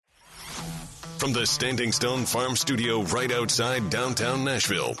From the Standing Stone Farm Studio right outside downtown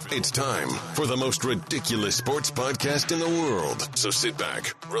Nashville, it's time for the most ridiculous sports podcast in the world. So sit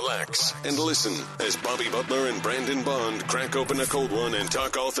back, relax, and listen as Bobby Butler and Brandon Bond crack open a cold one and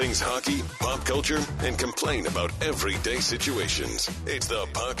talk all things hockey, pop culture, and complain about everyday situations. It's the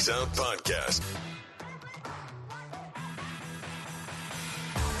Pucks Out Podcast.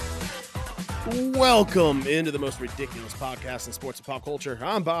 Welcome into the most ridiculous podcast in sports and pop culture.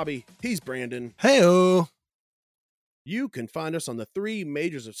 I'm Bobby. He's Brandon. Hey-o. You can find us on the three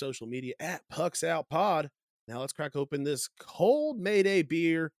majors of social media at Pucks Out Pod. Now let's crack open this cold Mayday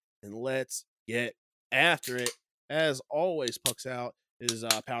beer and let's get after it. As always, Pucks Out is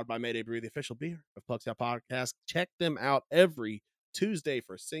powered by Mayday Brew, the official beer of Pucks Out Podcast. Check them out every Tuesday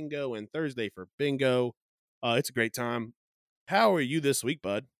for Singo and Thursday for Bingo. It's a great time. How are you this week,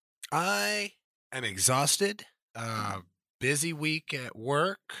 bud? I am exhausted. Busy week at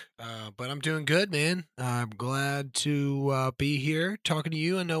work, but I'm doing good, man. I'm glad to be here talking to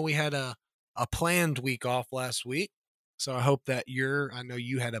you. I know we had a planned week off last week, so I hope that I know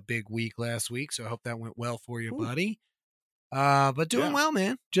you had a big week last week, so I hope that went well for you, buddy. But doing well,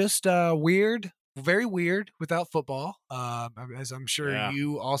 man. Just weird, very weird without football, as I'm sure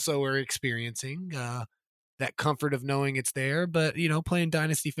you also are experiencing. That comfort of knowing it's there, but playing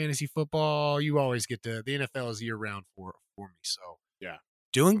dynasty fantasy football, you always get the NFL is year round for me. So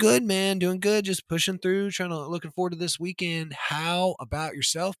doing good, man, doing good. Just pushing through, looking forward to this weekend. How about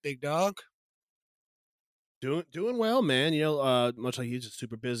yourself, big dog? Doing well, man. Much like you, just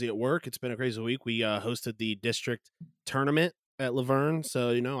super busy at work. It's been a crazy week. We hosted the district tournament at Laverne, so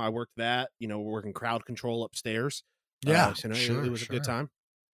I worked that. We're working crowd control upstairs. Yeah, it was a good time.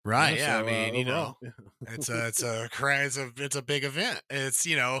 Right. Yeah. I mean, overall, it's a big event. It's,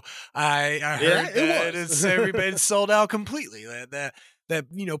 I heard that everybody's sold out completely. That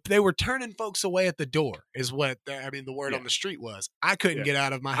they were turning folks away at the door is what, the word on the street was. I couldn't get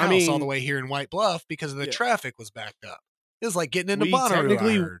out of my house all the way here in White Bluff because the traffic was backed up. It was like getting into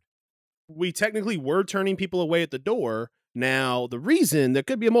Bonnaroo. We technically were turning people away at the door. Now, the reason, there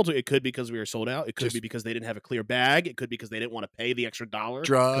could be it could be because we were sold out. It could be because they didn't have a clear bag. It could be because they didn't want to pay the extra $1.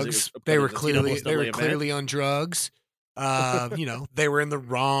 Drugs. They were clearly on drugs. They were in the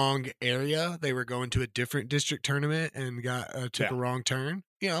wrong area. They were going to a different district tournament and took a wrong turn.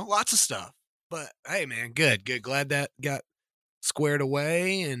 Lots of stuff. But hey, man, good. Glad that got squared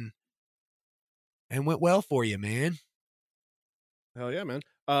away and went well for you, man. Hell yeah, man.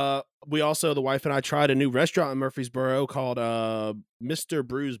 We also, the wife and I tried a new restaurant in Murfreesboro called Mr.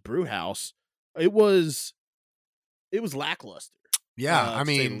 Brew's Brew House. It was lackluster. Yeah,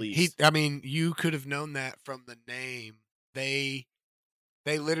 you could have known that from the name. They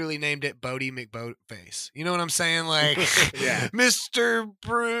literally named it Bodie McBoatface. You know what I'm saying? Like, Mr.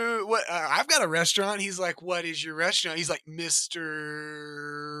 Brew. What? I've got a restaurant. He's like, "What is your restaurant?" He's like,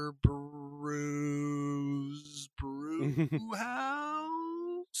 Mr. Brew's Brew House.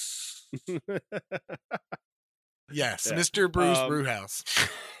 Yes, Mr. Brew's Brew House.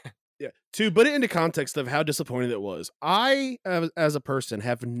 To put it into context of how disappointing it was, I, as a person,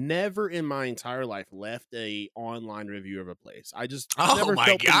 have never in my entire life left a online review of a place. I just never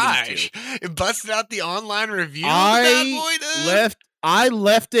felt it busted out the online review. I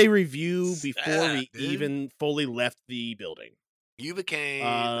left a review before we even fully left the building. You became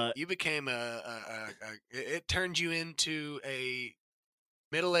it turned you into a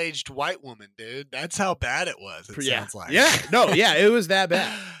middle-aged white woman, dude. That's how bad it was. It sounds like. It was that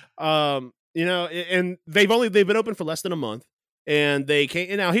bad. And they've been open for less than a month, and they can't.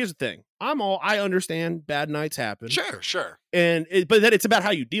 And now here's the thing: I understand bad nights happen. Sure. But then it's about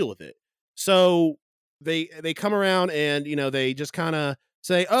how you deal with it. So they come around and they just kind of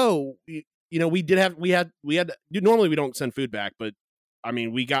say, oh, we had. Normally we don't send food back, but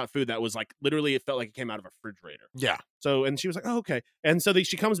we got food that was like literally it felt like it came out of a refrigerator. Yeah. So, and she was like, oh, okay. And so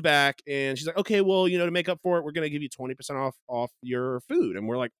she comes back and she's like, okay, well, to make up for it, we're going to give you 20% off your food. And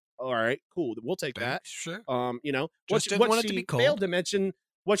we're like, all right, cool. We'll take that. Sure. What she failed to mention,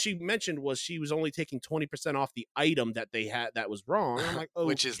 what she mentioned was she was only taking 20% off the item that they had that was wrong. I'm like, oh,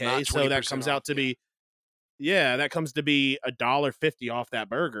 which is not 20% so that comes off, out to be, that comes to be $1.50 off that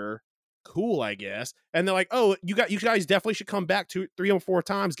burger. Cool, I guess. And they're like, oh, you guys definitely should come back 3 or 4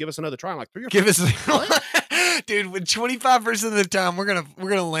 times. Give us another try. I'm like, 3 or 4 give us dude, with 25% of the time we're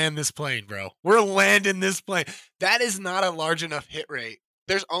gonna land this plane, bro. We're landing this plane. That is not a large enough hit rate.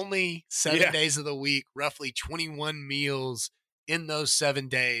 There's only 7 days of the week, roughly 21 meals in those 7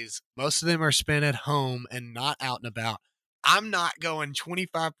 days. Most of them are spent at home and not out and about. I'm not going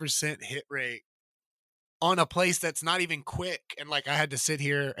 25% hit rate on a place that's not even quick. And like, I had to sit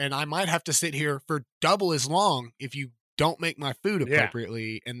here, and I might have to sit here for double as long if you don't make my food Yeah.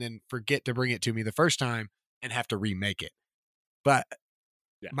 appropriately and then forget to bring it to me the first time and have to remake it. But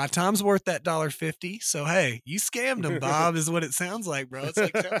my time's worth that $1.50. So, hey, you scammed them, Bob, is what it sounds like, bro. It's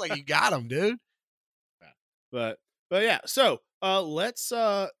like, sounds like you got them, dude. But yeah, so let's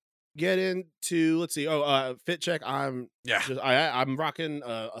get into, let's see. Fit check. I'm rocking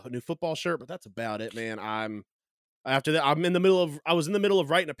a new football shirt, but that's about it, man. After that, I was in the middle of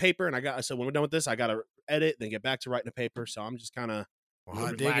writing a paper, and I said when we're done with this, I gotta edit, then get back to writing a paper. So I'm just kind of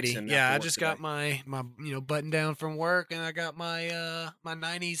hot diggity. Yeah, I just got my button down from work, and I got my my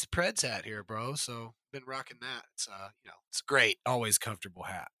 90s Preds hat here, bro. So been rocking that. It's it's great. Always comfortable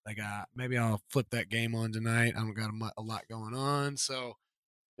hat. Maybe I'll flip that game on tonight. I don't got a lot going on, so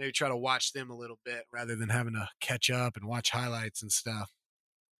maybe try to watch them a little bit rather than having to catch up and watch highlights and stuff.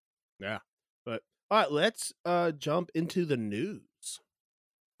 Yeah. But all right, let's jump into the news.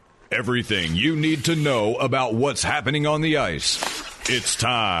 Everything you need to know about what's happening on the ice. It's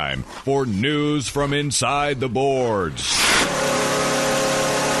time for news from inside the boards.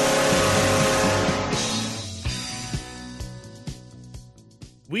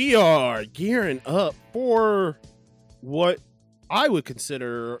 We are gearing up for what I would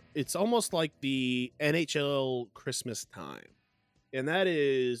consider, it's almost like the NHL Christmas time. And that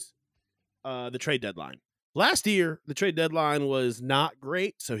is the trade deadline. Last year, the trade deadline was not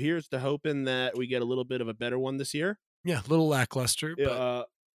great. So here's to hoping that we get a little bit of a better one this year. Yeah, a little lackluster. But...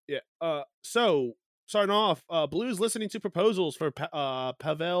 So starting off, Blues listening to proposals for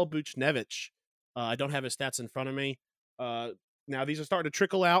Pavel Buchnevich. I don't have his stats in front of me. Now these are starting to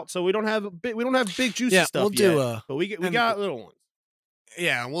trickle out, so we don't have big juicy stuff yet. But we got little ones.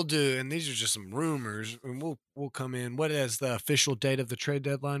 Yeah, we'll do, and these are just some rumors, and we'll come in. What is the official date of the trade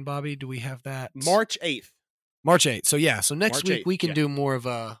deadline, Bobby? Do we have that? March 8th. March 8th. So yeah, so next week 8th, we can do more of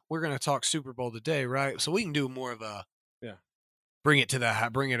a. We're gonna talk Super Bowl today, right? So we can do more of a. Yeah. Bring it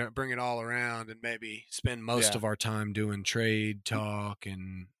all around, and maybe spend most of our time doing trade talk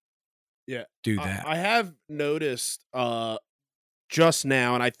and do that. I have noticed just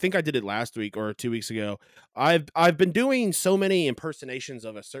now, and I think I did it last week or 2 weeks ago. I've been doing so many impersonations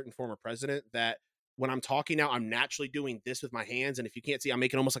of a certain former president that when I'm talking now, I'm naturally doing this with my hands, and if you can't see, I'm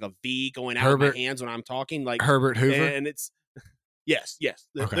making almost like a V going out of my hands when I'm talking, like Herbert Hoover, and it's. Yes.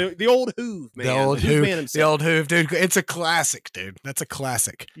 The old Hoove, man. The old Hoove, dude. It's a classic, dude. That's a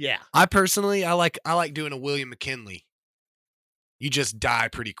classic. Yeah. I personally, I like doing a William McKinley. You just die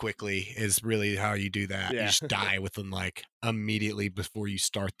pretty quickly is really how you do that. Yeah. You just die within like immediately before you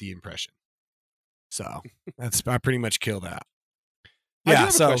start the impression. So I pretty much kill that. I do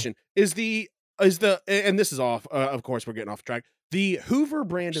have a question. Is the and this is off. Of course, we're getting off track. The Hoover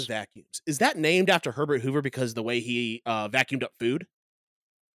brand of vacuums, is that named after Herbert Hoover because of the way he vacuumed up food?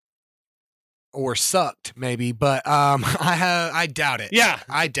 Or sucked, maybe, but I doubt it. Yeah.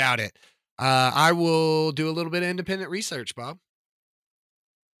 I doubt it. I will do a little bit of independent research, Bob.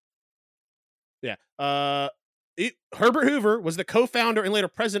 Yeah. Herbert Hoover was the co-founder and later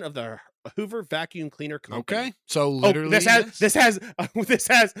president of the Hoover Vacuum Cleaner Company. Okay, so literally, this has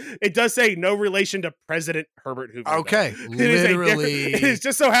it does say no relation to President Herbert Hoover. Okay, literally, it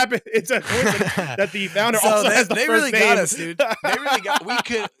just so happened it's a coincidence that the founder also has the they first really name. got us, dude. They really got. We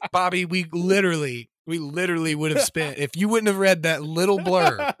could, Bobby. We literally would have spent if you wouldn't have read that little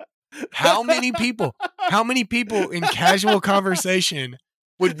blurb. How many people in casual conversation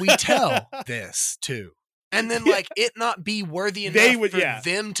would we tell this to? And then, like, it not be worthy enough for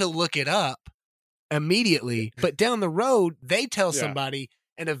them to look it up immediately. But down the road, they tell somebody,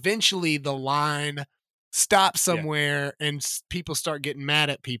 and eventually the line stops somewhere, and people start getting mad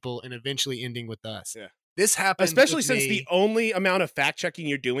at people, and eventually ending with us. Yeah. This happens, especially since the only amount of fact checking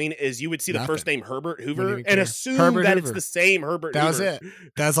you're doing is you would see the first name Herbert Hoover and assume that it's the same Herbert Hoover. That was it.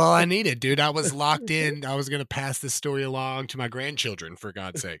 That's all I needed, dude. I was locked in. I was going to pass this story along to my grandchildren, for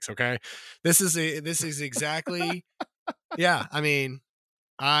God's sakes. Okay. This is exactly. Yeah. I mean,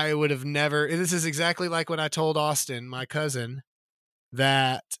 I would have never, this is exactly like when I told Austin, my cousin,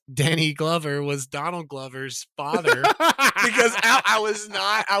 that Danny Glover was Donald Glover's father because I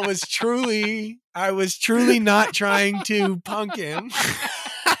was truly not trying to punk him.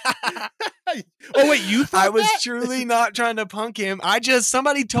 Oh wait, you thought I was truly not trying to punk him.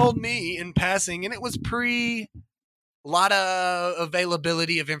 Somebody told me in passing, and it was a lot of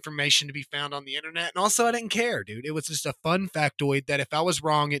availability of information to be found on the internet. And also I didn't care, dude. It was just a fun factoid that if I was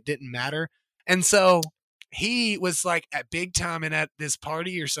wrong, it didn't matter. And so he was like at big time and at this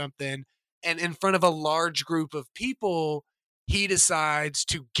party or something, and in front of a large group of people, he decides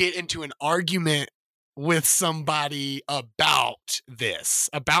to get into an argument with somebody about this,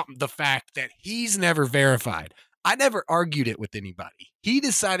 about the fact that he's never verified. I never argued it with anybody. He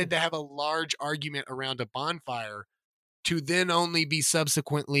decided to have a large argument around a bonfire to then only be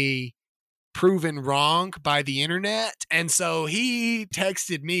subsequently proven wrong by the internet. And so he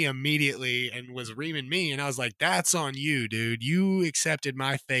texted me immediately and was reaming me. And I was like, that's on you, dude. You accepted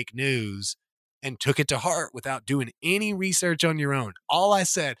my fake news and took it to heart without doing any research on your own. All I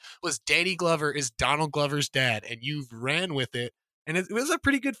said was Danny Glover is Donald Glover's dad, and you've ran with it. And it was a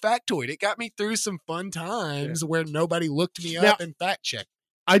pretty good factoid. It got me through some fun times where nobody looked me up and fact checked.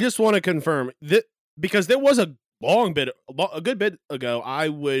 I just want to confirm that because there was a good bit ago, I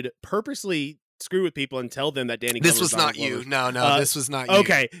would purposely screw with people and tell them that Danny Glover This was not you. No, this was not you.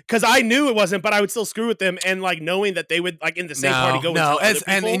 Okay, because I knew it wasn't, but I would still screw with them, and like knowing that they would like in the same party go. No, and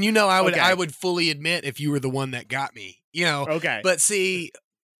tell other and you know I would Okay. I would fully admit if you were the one that got me. You know. Okay, But see,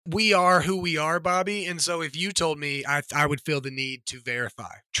 we are who we are, Bobby. And so if you told me, I would feel the need to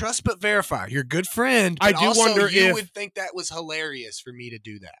verify. Trust but verify. You're a good friend. But I do also wonder you if- would think that was hilarious for me to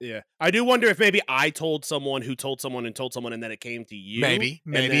do that. yeah, I do wonder if maybe I told someone who told someone and told someone, and then it came to you. Maybe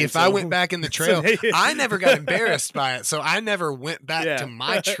and then if I went back in the trail, I never got embarrassed by it. So I never went back Yeah. to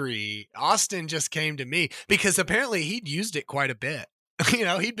my tree. Austin just came to me because apparently he'd used it quite a bit. You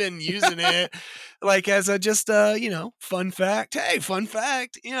know, he'd been using it like as a just fun fact. Hey, fun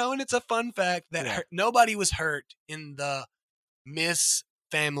fact, and it's a fun fact that nobody was hurt in the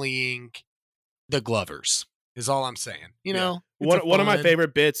misfamilying the Glovers is all I'm saying. You know, one of my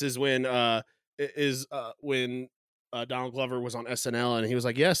favorite bits is when Donald Glover was on SNL and he was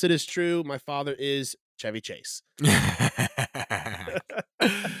like, "Yes, it is true. My father is Chevy Chase."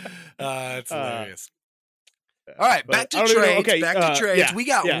 It's hilarious. All right, back to trades. Back to trades. Yeah, We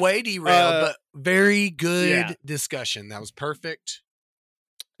got way derailed, but very good discussion. That was perfect.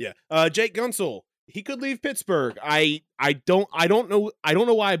 Yeah. Jake Gunsel, he could leave Pittsburgh. I don't know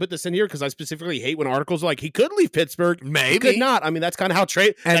why I put this in here because I specifically hate when articles are like he could leave Pittsburgh. Maybe he could not. I mean, that's kind of how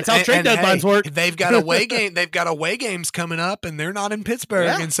trade deadlines work. They've got away game. They've got away games coming up, and they're not in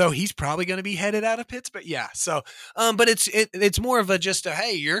Pittsburgh, and so he's probably going to be headed out of Pittsburgh. Yeah. So, but it's more of a just a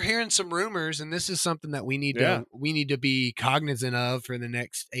hey, you're hearing some rumors, and this is something that we need to be cognizant of for the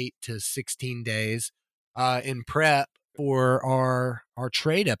next 8 to 16 days, in prep for our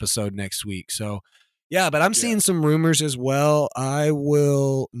trade episode next week. So. Yeah, but I'm seeing some rumors as well. I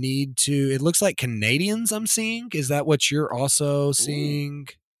will need to. It looks like Canadians I'm seeing. Is that what you're also seeing?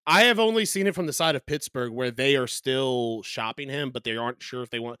 I have only seen it from the side of Pittsburgh where they are still shopping him, but they aren't sure if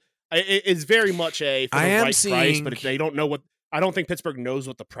they want. It's very much a for the right price, but if they don't know what. I don't think Pittsburgh knows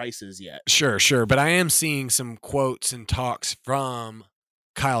what the price is yet. Sure. But I am seeing some quotes and talks from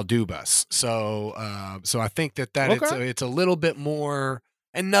Kyle Dubas. So I think that it's a little bit more.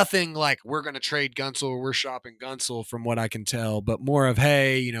 And nothing like we're going to trade Gunsel or we're shopping Gunsel from what I can tell, but more of,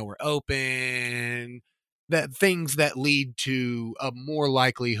 hey, we're open, that things that lead to a more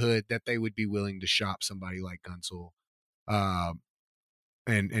likelihood that they would be willing to shop somebody like Gunsel,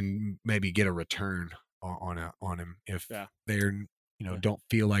 and maybe get a return on him if they're, don't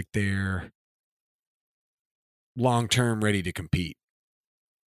feel like they're long-term ready to compete.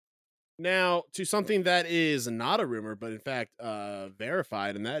 Now, to something that is not a rumor, but in fact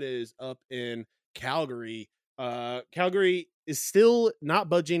verified, and that is up in Calgary. Calgary is still not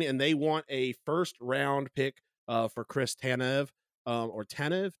budging, and they want a first-round pick for Chris Tanev, or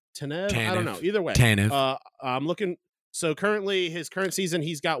Tanev? I don't know. Either way. Tanev. I'm looking. So currently, his current season,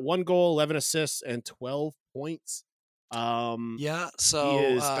 he's got 1 goal, 11 assists, and 12 points. So he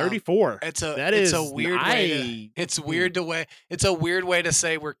is 34. It's a weird way to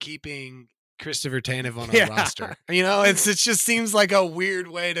say we're keeping Christopher Tanev on our roster. It just seems like a weird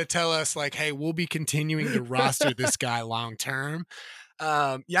way to tell us like, hey, we'll be continuing to roster this guy long term.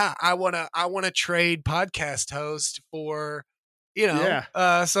 I want to trade podcast host for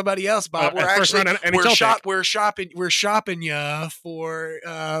somebody else, Bob. We're shopping you for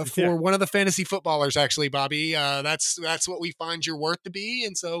one of the fantasy footballers, actually, Bobby. That's what we find your worth to be,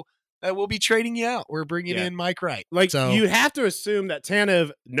 and so we'll be trading you out. We're bringing in Mike Wright. You have to assume that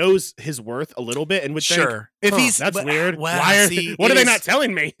Tanev knows his worth a little bit and would think, if he's that's weird. Well, what are they not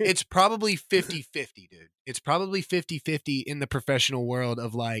telling me? It's probably 50-50, dude. It's probably 50-50 in the professional world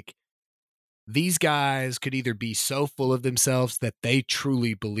of like. These guys could either be so full of themselves that they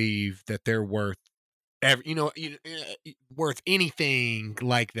truly believe that they're worth anything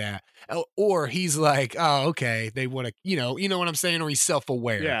like that. Or he's like, oh, okay, they want to, you know what I'm saying? Or he's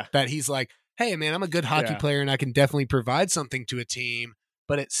self-aware that he's like, hey, man, I'm a good hockey player and I can definitely provide something to a team.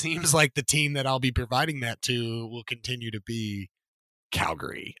 But it seems like the team that I'll be providing that to will continue to be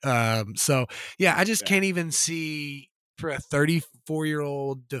Calgary. So yeah, I just can't even see for a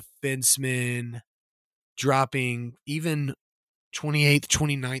 34-year-old defenseman dropping even 28th,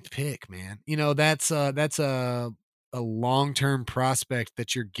 29th pick, man. You know, that's a long-term prospect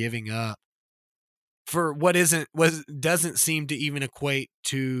that you're giving up for what doesn't seem to even equate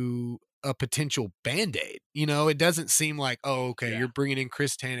to a potential Band-Aid. You know, it doesn't seem like, oh, okay, you're bringing in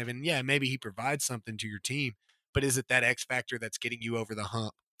Chris Tanev, and yeah, maybe he provides something to your team, but is it that X factor that's getting you over the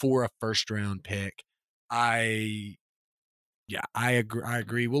hump for a first-round pick? I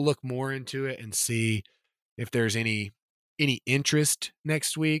agree. We'll look more into it and see if there's any interest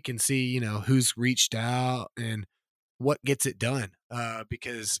next week and see, you know, who's reached out and what gets it done.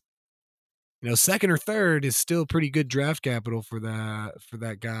 Because, you know, second or third is still pretty good draft capital for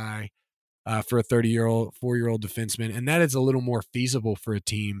that guy, for a 4-year-old defenseman. And that is a little more feasible for a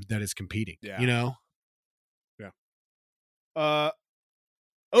team that is competing, you know? Yeah.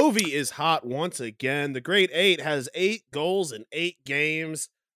 Ovi is hot once again. The Great 8 has 8 goals in 8 games.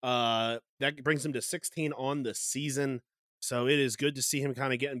 That brings him to 16 on the season. So it is good to see him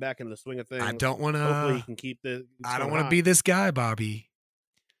kind of getting back into the swing of things. I don't want to. Hopefully he can keep I don't want to be this guy, Bobby.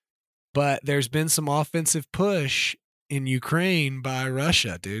 But there's been some offensive push in Ukraine by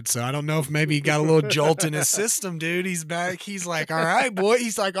Russia, dude. So I don't know if maybe he got a little jolt in his system, dude. He's back. He's like, all right, boy.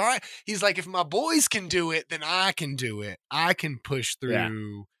 He's like, all right. He's like, if my boys can do it, then I can do it. I can push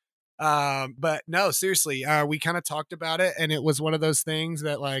through. Yeah. But no, seriously, we kind of talked about it, and it was one of those things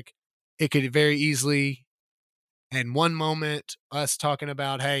that, like, it could very easily, in one moment, us talking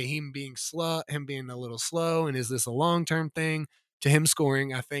about, hey, him being a little slow, and is this a long-term thing, to him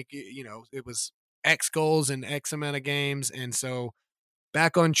scoring. I think, you know, it was X goals in X amount of games. And so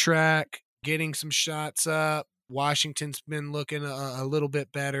back on track, getting some shots up. Washington's been looking a little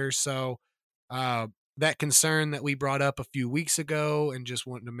bit better. So that concern that we brought up a few weeks ago and just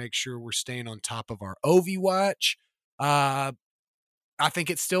wanting to make sure we're staying on top of our Ovi watch. I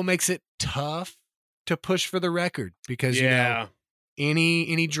think it still makes it tough to push for the record because, you know,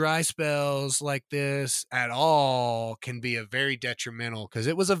 any dry spells like this at all can be a very detrimental, because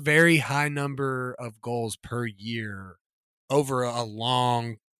it was a very high number of goals per year over a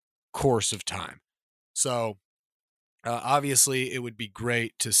long course of time. So obviously it would be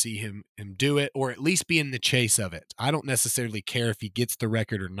great to see him do it, or at least be in the chase of it. I don't necessarily care if he gets the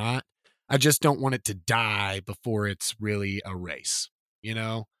record or not. I just don't want it to die before it's really a race, you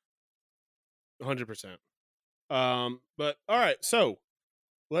know? 100%. But all right, so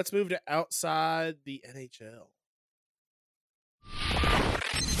let's move to outside the NHL.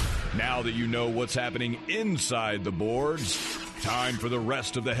 Now that you know what's happening inside the boards, time for the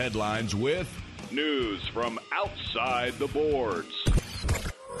rest of the headlines with news from outside the boards.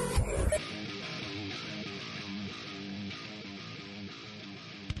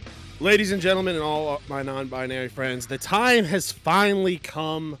 Ladies and gentlemen, and all my non-binary friends, the time has finally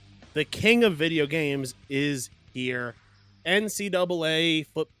come. The king of video games is here. NCAA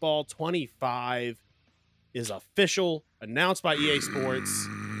Football 25 is official, announced by EA Sports.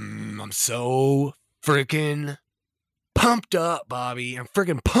 I'm so freaking pumped up, Bobby. I'm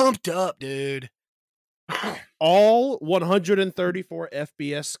freaking pumped up, dude. All 134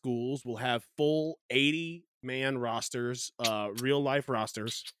 FBS schools will have full 80-man rosters, real-life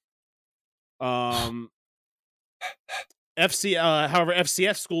rosters. However,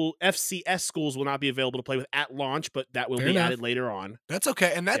 FCS schools will not be available to play with at launch, but that will be added later on. That's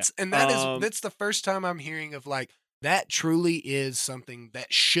okay, and that's the first time I'm hearing of, like, that truly is something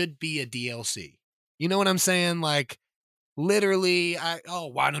that should be a DLC. You know what I'm saying? Like, literally,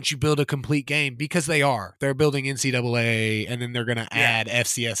 why don't you build a complete game? Because they're building NCAA, and then they're going to add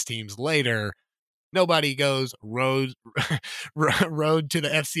FCS teams later. Nobody goes road to the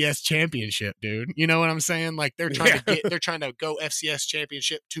FCS championship, dude. You know what I'm saying? Like, they're trying to go FCS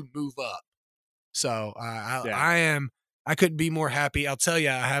championship to move up. So I couldn't be more happy. I'll tell you,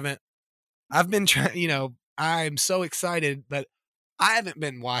 I've been trying, you know, I'm so excited, but I haven't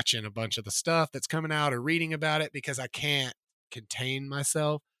been watching a bunch of the stuff that's coming out or reading about it because I can't contain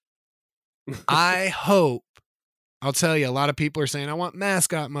myself. I hope, I'll tell you, a lot of people are saying, I want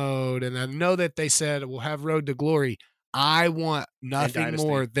mascot mode. And I know that they said we'll have Road to Glory. I want nothing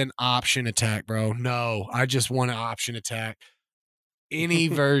more than option attack, bro. No, I just want an option attack. Any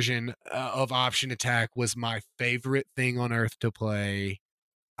version of option attack was my favorite thing on earth to play.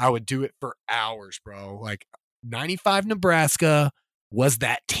 I would do it for hours, bro. Like 95 Nebraska was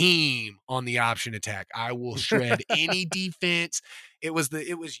that team on the option attack. I will shred any defense. It was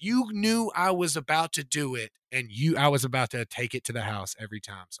you knew I was about to do it, and I was about to take it to the house every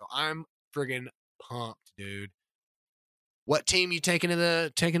time. So I'm friggin' pumped, dude. What team you taking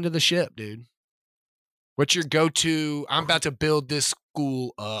to the ship, dude? What's your go-to? I'm about to build this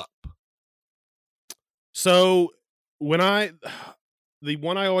school up. So the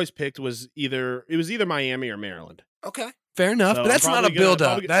one I always picked was either Miami or Maryland. Okay, fair enough. So but that's not a build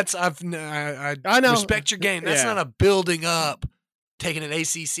up. That's I know. respect your game. That's Yeah. not a building up. Taking an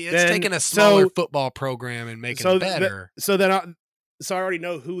ACC, it's taking a smaller football program and making it better. So I already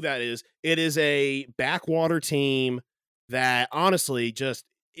know who that is. It is a backwater team that honestly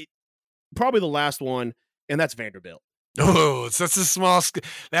probably the last one, and that's Vanderbilt. Oh, so that's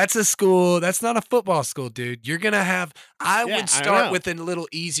a school. That's not a football school, dude. You're going to have, I would start with a little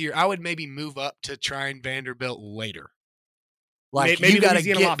easier. I would maybe move up to trying Vanderbilt later. Like maybe you got to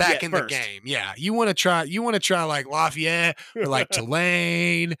get back in the game. Yeah. You want to try like Lafayette or like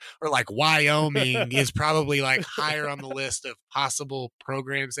Tulane or like Wyoming is probably like higher on the list of possible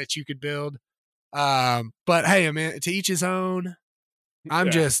programs that you could build. But hey, I mean, to each his own.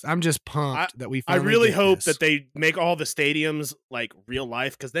 I'm just pumped that we finally I really hope that they make all the stadiums like real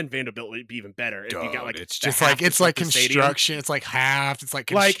life, because then Vanderbilt would be even better. If you got like it's like construction. It's like half. It's like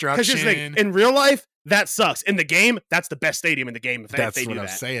construction. Like, in real life, that sucks. In the game, that's the best stadium in the game. That's what I'm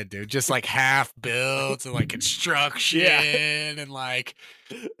saying, dude. Just like half built and like construction and like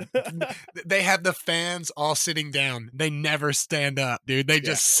they have the fans all sitting down. They never stand up, dude. They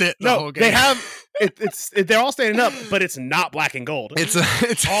just sit the whole game. They have they're all standing up, but it's not black and gold. It's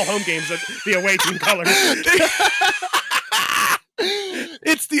all home games of the away team colors.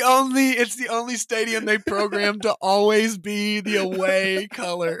 It's the only stadium they programmed to always be the away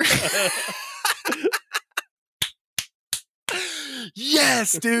color.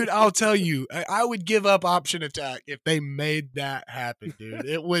 Yes, dude. I'll tell you, I would give up option attack if they made that happen, dude.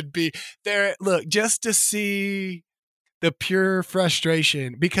 It would be there. Look, just to see the pure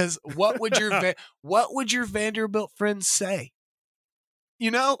frustration, because what would your Vanderbilt friends say?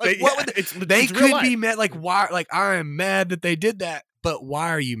 You know, like, they could be mad. Like, why? Like, I am mad that they did that, but why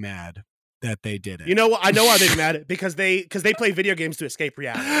are you mad that they did it? You know what? I know why they're mad. Because they play video games to escape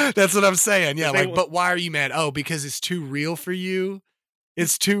reality. That's what I'm saying. Yeah, like, but why are you mad? Oh, because it's too real for you.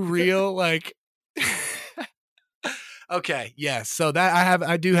 It's too real. Like, okay, yes. So that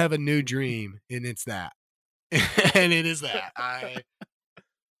I do have a new dream, and it's that, and it is that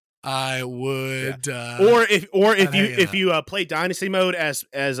I would, if you play Dynasty mode as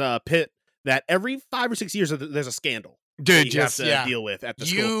Pitt, that every 5 or 6 years there's a scandal. Dude, you have to deal with at the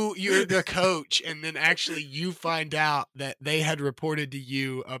school. You're the coach, and then actually you find out that they had reported to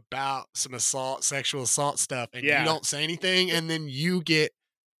you about some sexual assault stuff, and you don't say anything, and then you get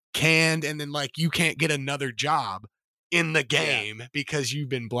canned, and then like you can't get another job in the game because you've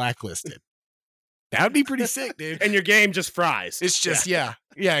been blacklisted. That would be pretty sick, dude. And your game just fries. It's just yeah,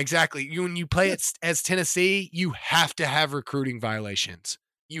 exactly. When you play it as Tennessee, you have to have recruiting violations.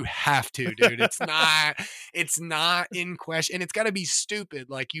 You have to, dude. It's not in question. And it's got to be stupid.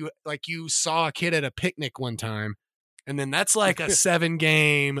 Like you saw a kid at a picnic one time, and then that's like a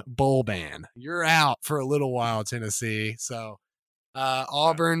 7-game bowl ban. You're out for a little while, Tennessee. So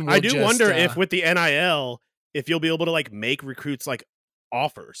Auburn will I do wonder if with the NIL, if you'll be able to like make recruits like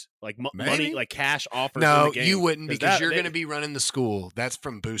offers, like money, like cash offers. No, in the game. You wouldn't, because you're going to be running the school. That's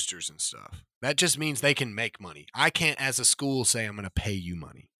from boosters and stuff. That just means they can make money. I can't, as a school, say I'm going to pay you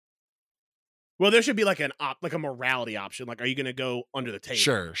money. Well, there should be like a morality option. Like, are you going to go under the table?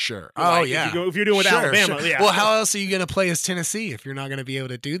 Sure. Like, if you're doing with Alabama, yeah. Well, how else are you going to play as Tennessee if you're not going to be able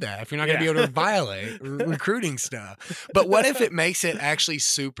to do that? If you're not going to be able to violate recruiting stuff? But what if it makes it actually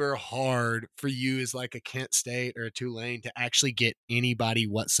super hard for you as like a Kent State or a Tulane to actually get anybody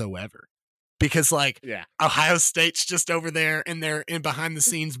whatsoever? Because like Ohio State's just over there, and they're in behind the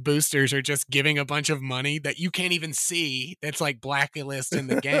scenes boosters are just giving a bunch of money that you can't even see. That's like blacklist in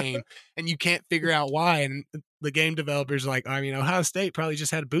the game, and you can't figure out why. And the game developers are like, I mean, Ohio State probably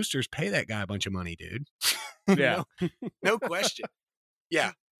just had boosters pay that guy a bunch of money, dude. Yeah, no question.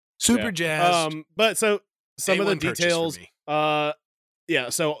 Yeah, super jazzed. But so some of the details.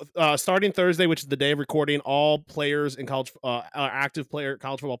 So starting Thursday, which is the day of recording, all players in college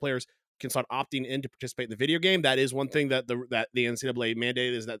football players can start opting in to participate in the video game. That is one thing that the NCAA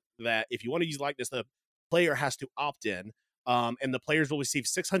mandated, is that if you want to use likeness, the player has to opt in, and the players will receive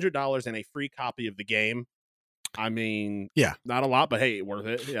 $600 and a free copy of the game. I mean, not a lot, but hey, worth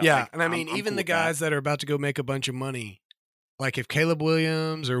it. Yeah, and I mean, even the guys that are about to go make a bunch of money, like if Caleb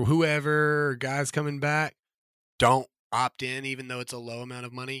Williams or whoever, or guys coming back, don't opt in, even though it's a low amount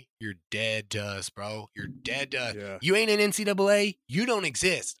of money, you're dead to us, bro. You're dead to us. Yeah. You ain't in NCAA, you don't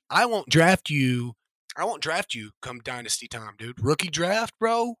exist. I won't draft you come dynasty time, dude. Rookie draft,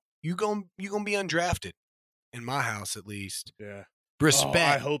 bro, you gonna be undrafted. in my house at least. Yeah. Respect.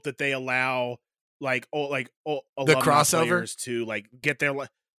 I hope that they allow the crossover players to get their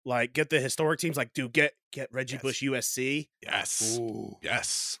get the historic teams. Get Reggie Yes. Bush USC. Yes. Ooh.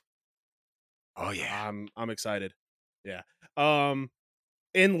 Yes. Oh yeah. I'm excited. Yeah.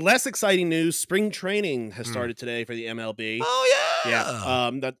 In less exciting news, spring training has started today for the MLB. Oh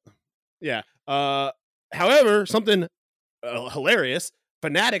Yeah. However, something hilarious.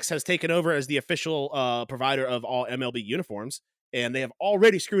 Fanatics has taken over as the official provider of all MLB uniforms, and they have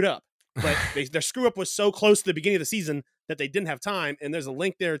already screwed up. But their screw up was so close to the beginning of the season that they didn't have time. And there's a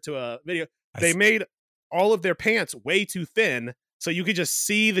link there to a video. They made all of their pants way too thin, so you could just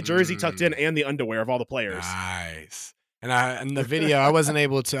see the jersey tucked in and the underwear of all the players. Nice. And the video, I wasn't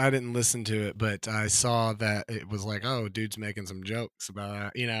able to. I didn't listen to it, but I saw that it was like, oh, dude's making some jokes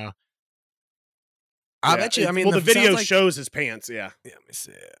about that. I bet you. I mean, the video shows his pants. Yeah. Yeah. Let me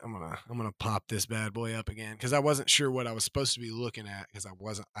see it. I'm gonna pop this bad boy up again because I wasn't sure what I was supposed to be looking at because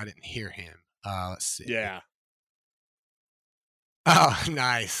I didn't hear him. Let's see. Yeah. Oh,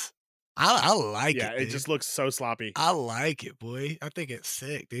 nice. I like it. Yeah, it just looks so sloppy. I like it, boy. I think it's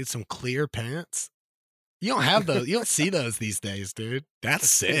sick, dude. Some clear pants. You don't have those. You don't see those these days, dude. That's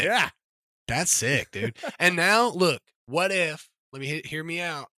sick. Yeah. That's sick, dude. And now, look, what if, hear me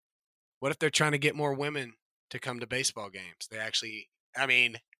out. What if they're trying to get more women to come to baseball games? They actually, I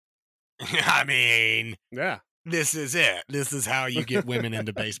mean, yeah. This is it. This is how you get women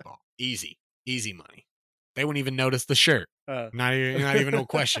into baseball. Easy money. They wouldn't even notice the shirt. Not even a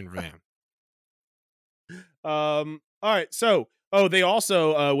question for them. All right. So, they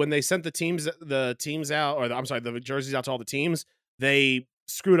also when they sent the teams out, the jerseys out to all the teams, they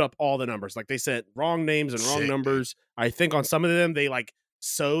screwed up all the numbers. Like they sent wrong names and wrong numbers. Dude. I think on some of them they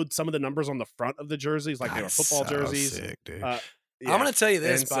sewed some of the numbers on the front of the jerseys, like they were football jerseys. Sick, dude. Yeah. I'm gonna tell you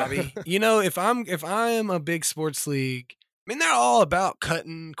this, Bobby. If I am a big sports league, I mean they're all about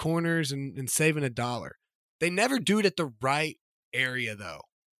cutting corners and saving $1. They never do it at the right area though.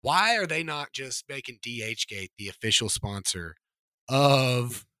 Why are they not just making DHgate the official sponsor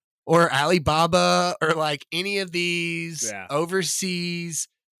of, or Alibaba, or like any of these overseas,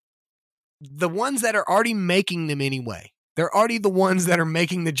 the ones that are already making them anyway? They're already the ones that are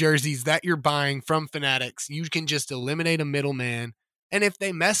making the jerseys that you're buying from Fanatics. You can just eliminate a middleman. And if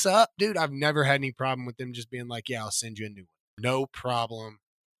they mess up, dude, I've never had any problem with them just being like, yeah, I'll send you a new one. No problem.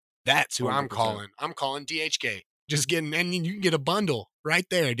 That's who 100%. I'm calling. I'm calling DHgate. Just getting, and you can get a bundle right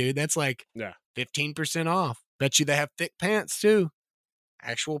there, dude. That's like 15% off. Bet you they have thick pants too.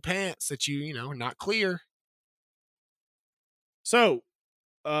 Actual pants that not clear. So,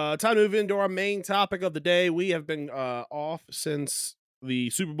 time to move into our main topic of the day. We have been off since the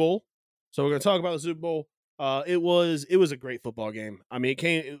Super Bowl, so we're going to talk about the Super Bowl. It was a great football game. I mean, it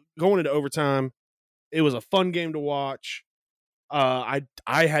came going into overtime. It was a fun game to watch. I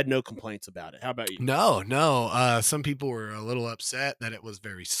had no complaints about it. How about you? No. Some people were a little upset that it was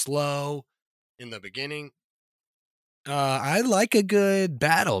very slow in the beginning. I like a good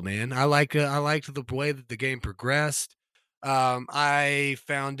battle, man. I liked the way that the game progressed. I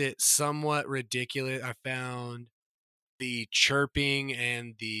found it somewhat ridiculous. I found the chirping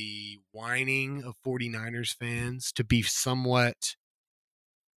and the whining of 49ers fans to be somewhat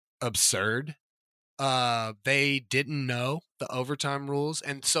absurd. They didn't know the overtime rules.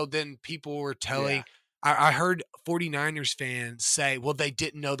 And so then people were telling, I heard 49ers fans say, well, they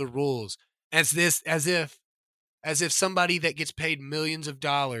didn't know the rules. As if somebody that gets paid millions of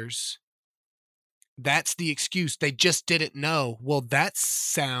dollars, that's the excuse. They just didn't know. Well, that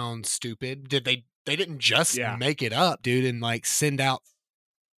sounds stupid. They didn't just make it up, dude, and like send out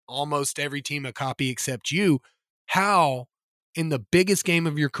almost every team a copy except you. How in the biggest game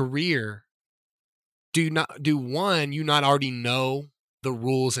of your career do you not already know the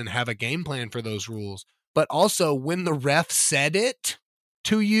rules and have a game plan for those rules? But also when the ref said it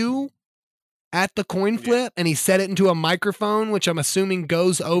to you at the coin flip and he said it into a microphone, which I'm assuming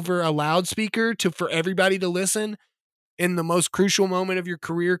goes over a loudspeaker for everybody to listen in the most crucial moment of your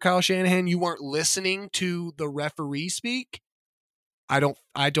career, Kyle Shanahan, you weren't listening to the referee speak. I don't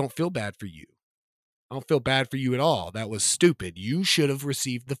feel bad for you. I don't feel bad for you at all. That was stupid. You should have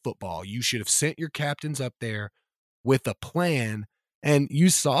received the football. You should have sent your captains up there with a plan. And you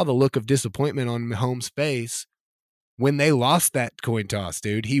saw the look of disappointment on Mahomes' face when they lost that coin toss,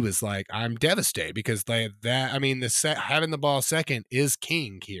 dude. He was like, I'm devastated because having the ball second is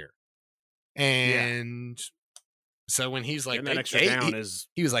king here. And so when he's like,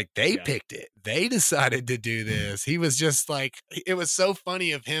 he was like, they picked it. They decided to do this. He was just like, it was so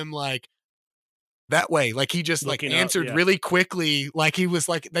funny of him, like, that way. Like he just like Looking up, answered yeah. really quickly. Like he was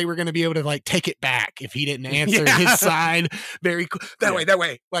like, they were going to be able to like take it back if he didn't answer Yeah. his side very that Yeah.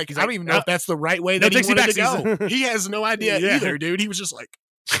 way. Like, He's I like, don't even know if that's the right way no that he takesy wanted to backsies. go. He has no idea Yeah. either, dude. He was just like,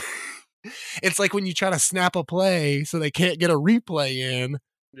 it's like when you try to snap a play so they can't get a replay in.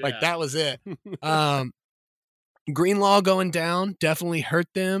 Like that was it. Greenlaw going down definitely hurt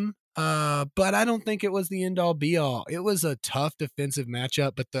them. But I don't think it was the end all be all. It was a tough defensive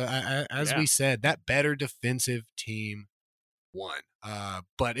matchup, but as we said, that better defensive team won.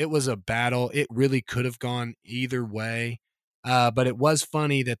 But it was a battle. It really could have gone either way. But it was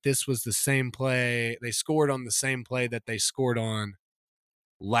funny that this was the same play. They scored on the same play that they scored on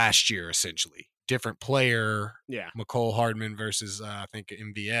last year, essentially. Different player. Yeah. McCole Hardman versus I think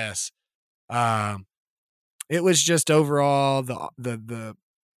MVS. It was just overall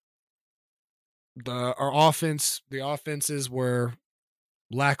our offense. The offenses were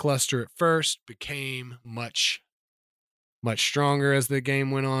lackluster at first, became much stronger as the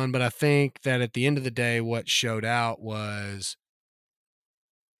game went on. But I think that at the end of the day, what showed out was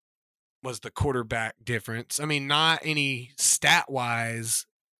the quarterback difference. I mean, not any stat-wise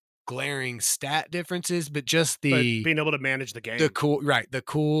glaring stat differences, but just But being able to manage the game. the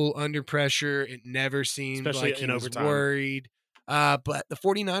cool under pressure. It never seemed Especially like he in was overtime. worried. But the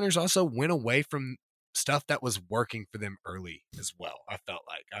 49ers also went away from stuff that was working for them early as well. I felt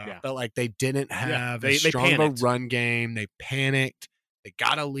like felt like they didn't have they as strong of a panicked. run game. They panicked. They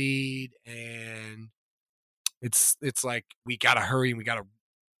got a lead, and it's like we gotta hurry. We gotta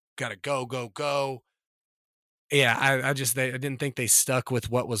go. Yeah, I didn't think they stuck with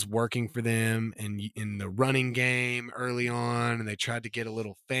what was working for them and in the running game early on, and they tried to get a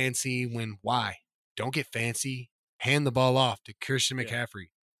little fancy. Why? Don't get fancy. Hand the ball off to Christian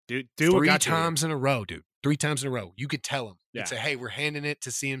McCaffrey. Do Three what times in a row, dude. 3 times in a row. You could tell them. Yeah. You'd say, hey, we're handing it to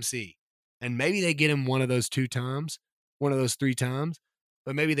CMC. And maybe they get him one of those 2 times, one of those 3 times,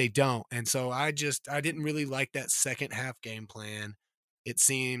 but maybe they don't. And so I didn't really like that second half game plan. It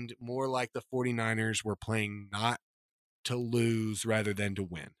seemed more like the 49ers were playing not to lose rather than to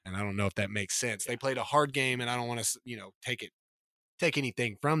win. And I don't know if that makes sense. They played a hard game, and I don't want to, take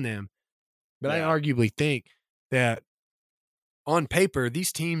anything from them. But I arguably think that on paper,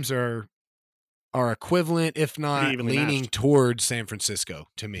 these teams are equivalent, if not leaning towards San Francisco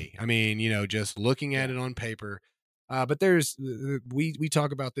to me. I mean, just looking at it on paper. But there's we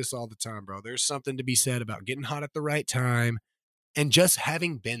talk about this all the time, bro. There's something to be said about getting hot at the right time and just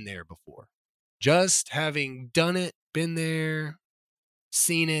having been there before. Just having done it, been there,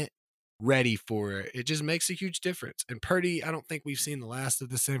 seen it, ready for it. It just makes a huge difference. And Purdy, I don't think we've seen the last of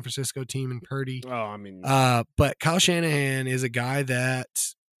the San Francisco team in Purdy. Oh, I mean, but Kyle Shanahan is a guy that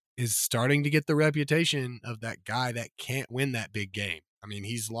is starting to get the reputation of that guy that can't win that big game. I mean,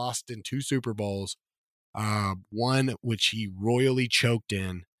 he's lost in 2 Super Bowls, one which he royally choked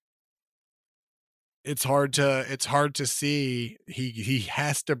in. It's hard to see. He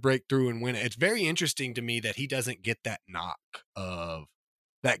has to break through and win it. It's very interesting to me that he doesn't get that knock of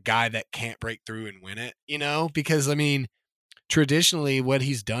that guy that can't break through and win it, because I mean, traditionally what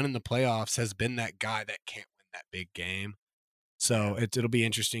he's done in the playoffs has been that guy that can't win that big game. So it'll be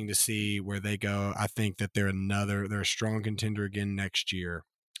interesting to see where they go. I think that they're a strong contender again next year.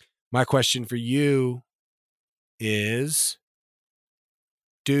 My question for you is,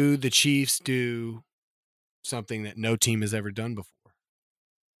 do the Chiefs do something that no team has ever done before?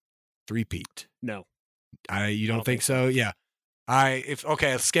 Three-peat. No. You don't think so? Yeah. A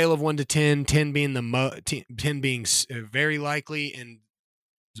scale of 1 to 10, 10 being 10 being very likely and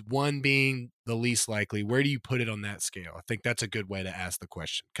 1 being the least likely. Where do you put it on that scale? I think that's a good way to ask the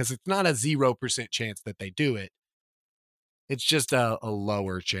question, because it's not a 0% chance that they do it. It's just a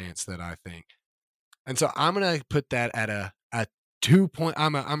lower chance that I think. And so I'm going to put that at a 2 point. I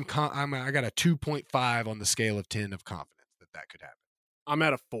got a 2.5 on the scale of 10 of confidence that could happen. I'm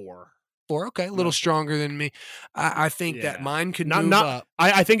at a 4. 4, okay, a little stronger than me. I think that mine could move up.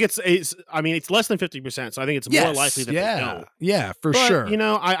 I think it's less than 50%, so I think it's more likely that they don't. Yeah, for but, sure.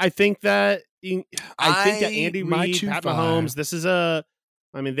 I think that Andy Reid, Pat Mahomes,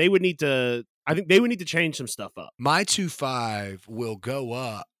 they would need to. I think they would need to change some stuff up. My 2.5 will go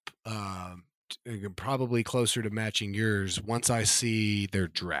up, probably closer to matching yours once I see their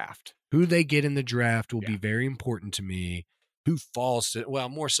draft. Who they get in the draft will be very important to me. Who falls to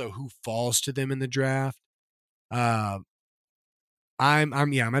who falls to them in the draft. I'm at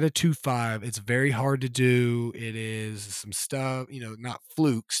a 2.5. It's very hard to do. It is some stuff, not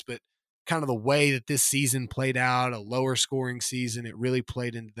flukes, but kind of the way that this season played out, a lower scoring season. It really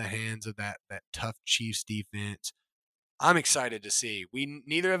played into the hands of that tough Chiefs defense. I'm excited to see.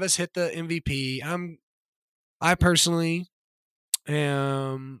 Neither of us hit the MVP. I personally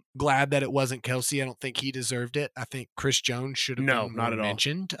am glad that it wasn't Kelsey. I don't think he deserved it. I think Chris Jones should have been not at all.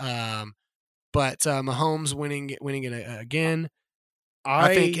 mentioned. But Mahomes winning it again.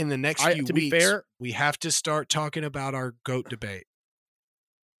 I think in the next few weeks, we have to start talking about our GOAT debate.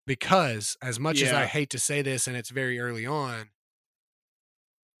 Because as much as I hate to say this, and it's very early on,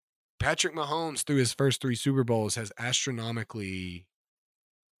 Patrick Mahomes, through his first 3 Super Bowls, has astronomically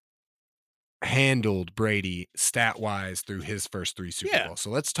handled Brady stat-wise through his first 3 Super Bowls. So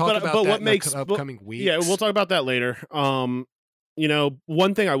let's talk about that in the upcoming weeks. Yeah, we'll talk about that later. One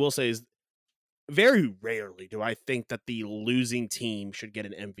thing I will say is very rarely do I think that the losing team should get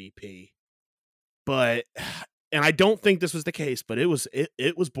an MVP. But, and I don't think this was the case, but it was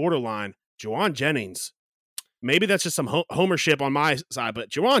borderline. Jauan Jennings, maybe that's just some homership on my side, but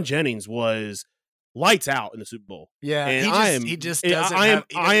Jauan Jennings was lights out in the Super Bowl. Yeah, and he just doesn't have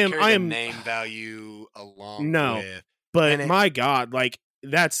the name value along with. But my God, like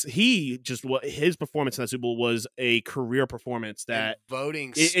his performance in that Super Bowl was a career performance that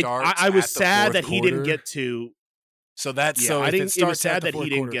voting starts. I was sad that quarter. he didn't get to. So that's it was sad that he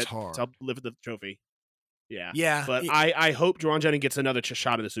didn't get to lift the trophy. Yeah. But I hope Jauan Jennings gets another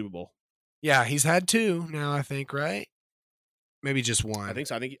shot at the Super Bowl. Yeah, he's had 2 now, I think, right? Maybe just 1. I think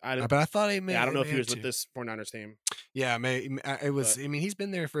so. But I thought he made. I don't know if he was with this 49ers team. Yeah, it was. But, I mean, he's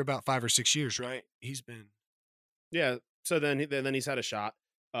been there for about 5 or 6 years, right? He's been. Yeah. So then he's had a shot.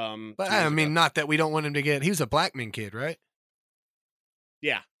 But I mean, not that we don't want him to get. He was a Blackman kid, right?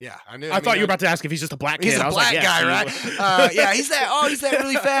 Yeah. I thought you were about to ask if he's just a black kid. He's a black guy, right? Yeah, he's that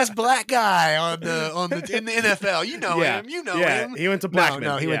really fast black guy in the NFL. You know him. You know him. He went to Blackman.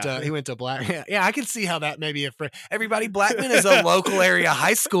 No, he went to Black. Yeah, I can see how that may be a friend. Everybody, Blackman is a local area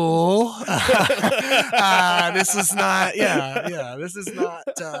high school. This is not. Yeah. This is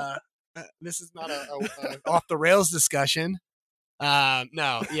not a off the rails discussion.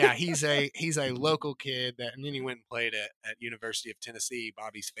 No, yeah, he's a local kid and then he went and played at University of Tennessee,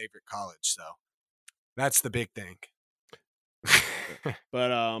 Bobby's favorite college. So that's the big thing.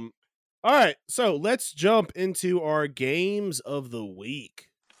 But all right, so let's jump into our games of the week.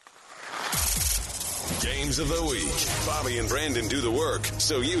 Games of the week. Bobby and Brandon do the work,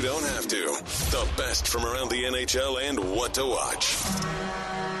 so you don't have to. The best from around the NHL and what to watch.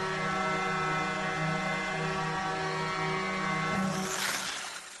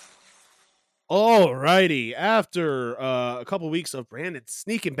 All righty. After a couple of weeks of Brandon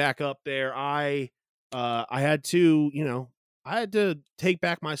sneaking back up there, I had to take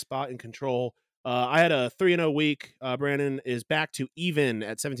back my spot in control. I had a 3-0 week. Brandon is back to even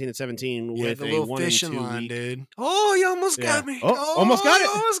at 17-17 with the a little 1-2 fishing line, week. dude. Oh, you almost got me. Oh, almost got it.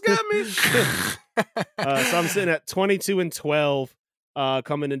 Almost got me. So I'm sitting at 22-12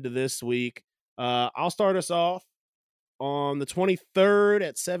 coming into this week. I'll start us off. On the 23rd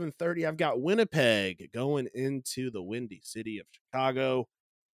at 7:30, I've got Winnipeg going into the Windy City of Chicago,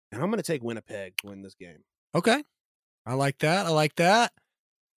 and I'm going to take Winnipeg to win this game. Okay. I like that.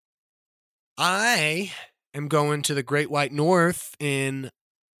 I am going to the Great White North in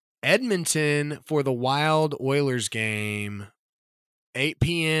Edmonton for the Wild Oilers game, 8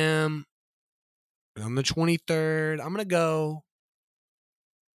 p.m. on the 23rd. I'm going to go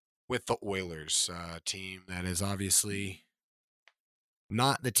with the Oilers team that is obviously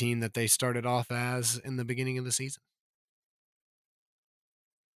not the team that they started off as in the beginning of the season.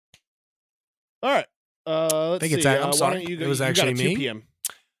 All right. Let's see. I'm sorry. It was actually me. 2 p.m.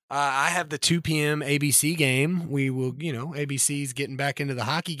 I have the 2 p.m. ABC game. We will, ABC's getting back into the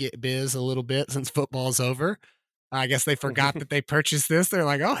hockey biz a little bit since football's over. I guess they forgot that they purchased this. They're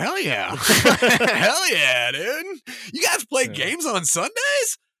like, oh, hell yeah. Hell yeah, dude. You guys play games on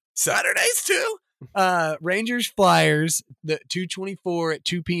Sundays? Saturdays too. Rangers Flyers, the 2:24 at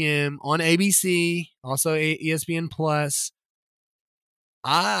 2 p.m. on ABC, also ESPN Plus.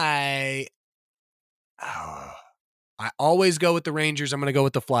 I always go with the Rangers. I'm going to go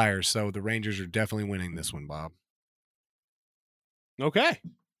with the Flyers. So the Rangers are definitely winning this one, Bob. Okay.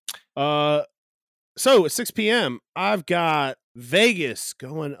 So at 6 p.m., I've got Vegas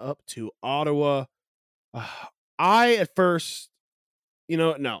going up to Ottawa. I at first.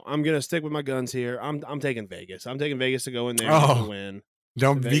 No, I'm going to stick with my guns here. I'm taking Vegas. I'm taking Vegas to go in there and win.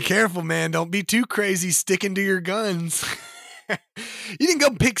 Don't be careful, man. Don't be too crazy sticking to your guns. You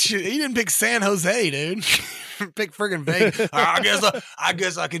didn't pick San Jose, dude. Pick friggin' Vegas. I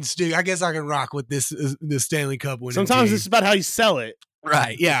guess I can stick. I guess I can rock with this Stanley Cup winning. Sometimes team. it's about how you sell it.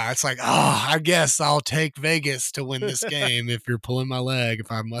 Right. Yeah. It's like, I guess I'll take Vegas to win this game if you're pulling my leg,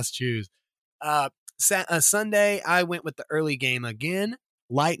 if I must choose. Sunday, I went with the early game again.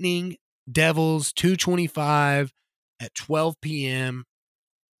 Lightning, Devils, 2:25 at 12 p.m.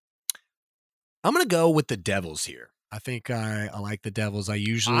 I'm going to go with the Devils here. I think I like the Devils. I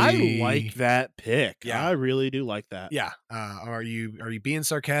like that pick. Yeah. I really do like that. Yeah. Are you being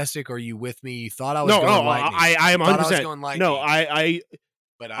sarcastic, or are you with me? You thought I was going Lightning. I am 100%. I was going Lightning. No,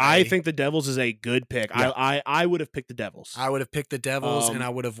 I think the Devils is a good pick. Yeah. I would have picked the Devils. I would have picked the Devils, and I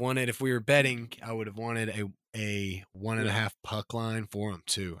would have wanted, if we were betting, I would have wanted a 1.5 puck line for them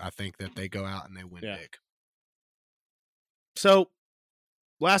too. I think that they go out and they win big. So,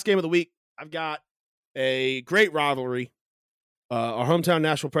 last game of the week, I've got a great rivalry. Our hometown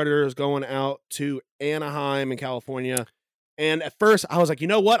Nashville Predators going out to Anaheim in California. And at first, I was like, you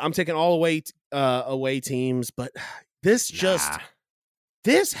know what? I'm taking all away teams, but this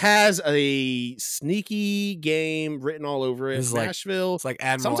has a sneaky game written all over it. It's Nashville it's like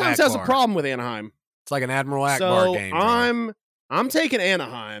Admiral sometimes Akbar. has a problem with Anaheim. It's like an Admiral Akbar game. So I'm taking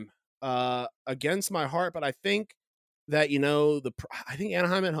Anaheim against my heart, but I think that I think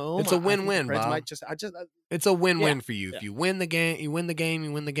Anaheim at home. It's a win-win, Bob. It's a win-win for you. If you win the game, you win the game.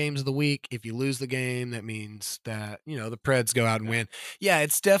 You win the games of the week. If you lose the game, that means that the Preds go out and win. Yeah,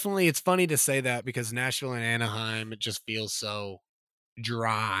 it's funny to say that, because Nashville and Anaheim, it just feels so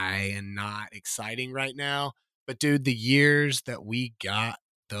dry and not exciting right now. But dude, the years that we got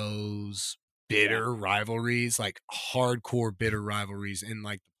those bitter rivalries, like hardcore bitter rivalries in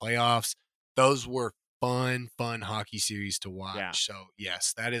like the playoffs, those were fun hockey series to watch. Yeah. So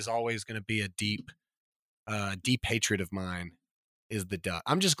yes, that is always going to be a deep hatred of mine, is the Ducks.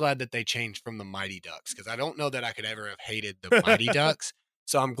 I'm just glad that they changed from the Mighty Ducks, because I don't know that I could ever have hated the Mighty Ducks.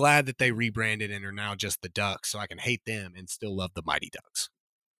 So I'm glad that they rebranded and are now just the Ducks, so I can hate them and still love the Mighty Ducks.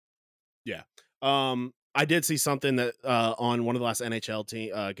 Yeah. I did see something that on one of the last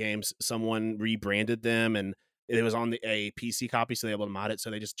NHL games, someone rebranded them, and it was on a PC copy, so they were able to mod it.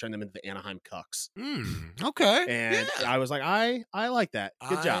 So they just turned them into the Anaheim Cucks. Okay. And I was like, I like that.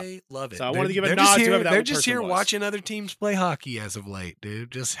 Good job. I love it. So I wanted to give a nod to whoever that They're just here was. watching other teams play hockey as of late,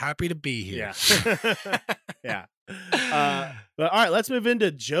 dude. Just happy to be here. Yeah. Yeah. But all right, let's move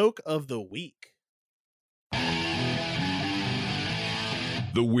into joke of the week.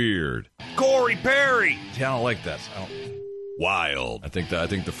 The weird. Corey Perry. See, I don't like that. Wild. I think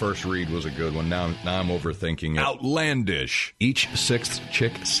the first read was a good one. Now I'm overthinking it. Outlandish. Each sixth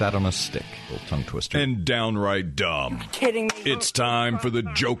chick sat on a stick. Little tongue twister. And downright dumb. You're kidding me. It's time for the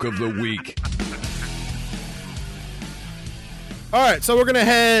joke of the week. All right, so we're going to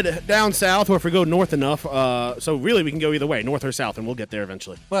head down south, or if we go north enough, so really we can go either way, north or south, and we'll get there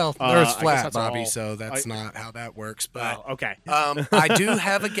eventually. Well, Earth's flat, Bobby, so that's not how that works. But okay. I do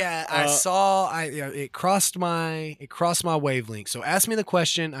have a guess. I saw it crossed my wavelength. So ask me the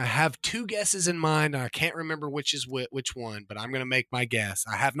question. I have two guesses in mind. I can't remember which is which one, but I'm going to make my guess.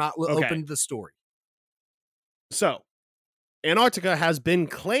 I have not opened the story. So, Antarctica has been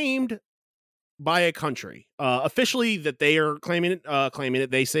claimed by a country officially, that they are claiming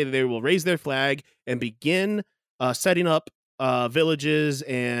it. They say that they will raise their flag and begin setting up villages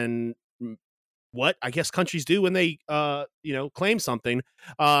and what I guess countries do when they claim something.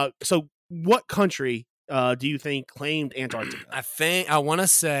 So what country do you think claimed Antarctica? I want to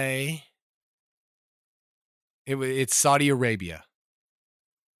say it's Saudi Arabia.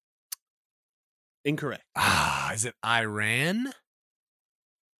 Incorrect. Is it Iran?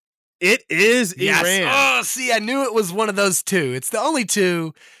 It is yes. Iran. Oh, see, I knew it was one of those two. It's the only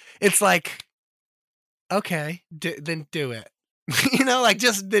two. It's like, okay, then do it.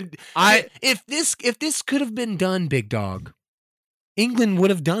 If this could have been done, big dog, England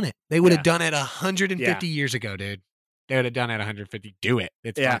would have done it. They would have done it 150 years ago, dude. They would have done it 150. Do it.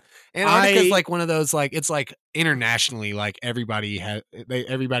 It's fine. Antarctica's like one of those, like, it's like internationally, like everybody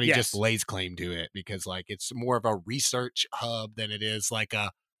just lays claim to it, because like it's more of a research hub than it is like a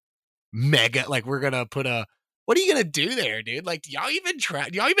mega, like we're gonna put what are you gonna do there, dude? Like, do y'all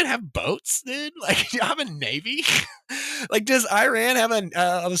even have boats, dude? Like, do y'all have a navy? Like, does Iran have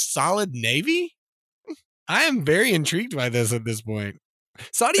a solid navy? I am very intrigued by this at this point.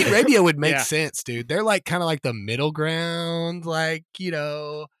 Saudi Arabia would make sense, dude. They're like kind of like the middle ground, like,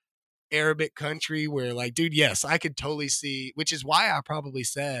 Arabic country where, like, dude, yes, I could totally see, which is why I probably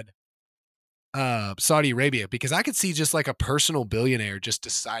said Saudi Arabia, because I could see just like a personal billionaire just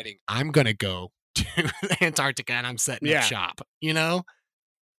deciding, I'm gonna go to Antarctica and I'm setting up shop, Iran.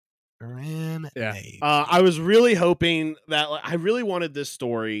 I was really hoping that, like, I really wanted this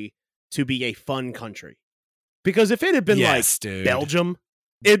story to be a fun country, because if it had been dude. Belgium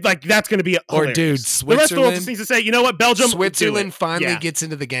that's going to be Or hilarious. dude, The rest of the world Switzerland. just needs to say, you know what, Belgium, do Switzerland it. finally Yeah. gets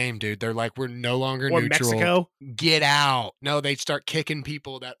into the game, dude. They're like, we're no longer Or neutral. Mexico. Get out. No, they start kicking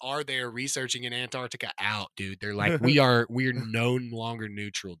people that are there researching in Antarctica out, dude. They're like, we're no longer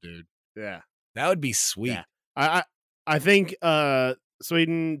neutral, dude. Yeah. That would be sweet. Yeah. I think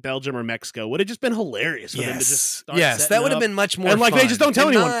Sweden, Belgium, or Mexico would have just been hilarious for them to just start that setting would have up. been much more And, like, fun. they just don't tell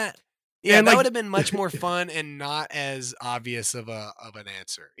And anyone. Yeah, And, that like- would have been much more fun and not as obvious of an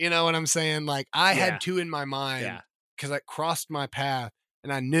answer. You know what I'm saying? Like I Yeah. had two in my mind Yeah. because it crossed my path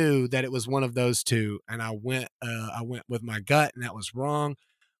and I knew that it was one of those two, and I went with my gut, and that was wrong.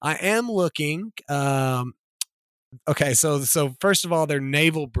 I am looking. Okay, so first of all, their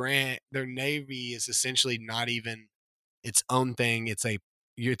Navy is essentially not even its own thing. It's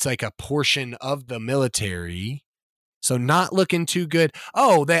like a portion of the military. So not looking too good.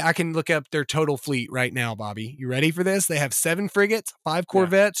 Oh, I can look up their total fleet right now, Bobby. You ready for this? They have 7 frigates, 5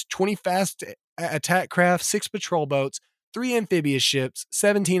 corvettes, 20 fast attack craft, 6 patrol boats, 3 amphibious ships,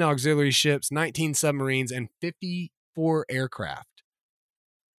 17 auxiliary ships, 19 submarines, and 54 aircraft.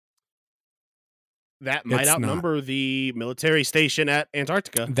 That might It's not. outnumber the military station at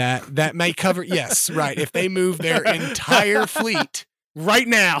Antarctica That may cover, yes, right. If they move their entire fleet right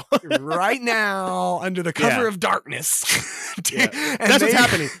now. right now under the cover Yeah. of darkness. Yeah. And That's what's they-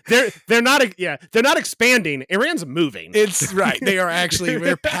 happening. They're not expanding. Iran's moving. It's right. They are actually,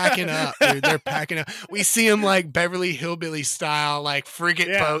 they're packing up, dude. They're packing up. We see them like Beverly Hillbilly style, like frigate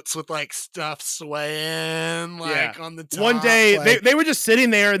Yeah. boats with like stuff swaying like on the top. One day like, they were just sitting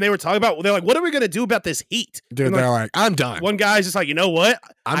there and they were talking about, they're like, what are we going to do about this heat? they're And, like, like, I'm done. one guy's just like, you know what?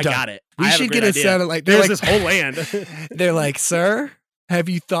 I'm I done. got it. We I have should great get a idea. satellite. They're There's like, this whole land. they're like, sir, have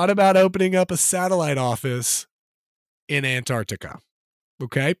you thought about opening up a satellite office in Antarctica?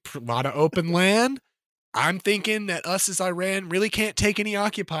 Okay, a lot of open land. I'm thinking that us as Iran really can't take any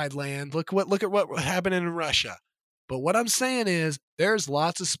occupied land. Look at what happened in Russia. But what I'm saying is there's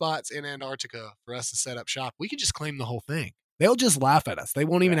lots of spots in Antarctica for us to set up shop. We could just claim the whole thing. They'll just laugh at us. They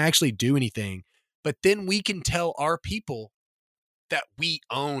won't even actually do anything. But then we can tell our people that we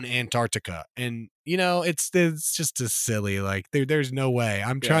own Antarctica. And, you know, it's just as silly. Like there's no way.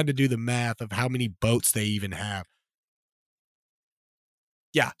 I'm trying to do the math of how many boats they even have.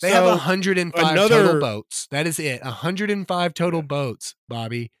 Yeah, they have So, 105 total boats. That is it. 105 total boats,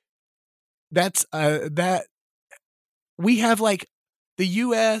 Bobby. That's that we have like the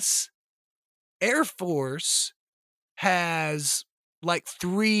US Air Force has like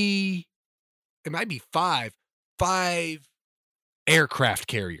 3, it might be 5 aircraft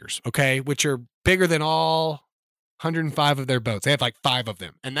carriers, okay, which are bigger than all 105 of their boats. They have like 5 of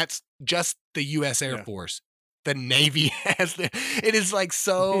them, and that's just the US Air Force. The Navy has it is like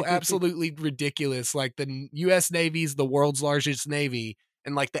so absolutely ridiculous. Like the US Navy is the world's largest Navy,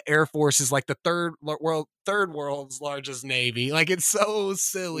 and like the Air Force is like the third world's largest Navy. Like it's so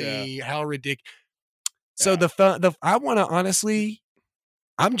silly how ridiculous. So I want to honestly,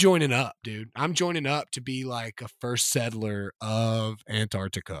 I'm joining up, dude. I'm joining up to be like a first settler of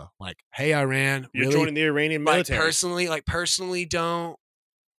Antarctica. Like, hey, Iran, You're really, joining the Iranian military.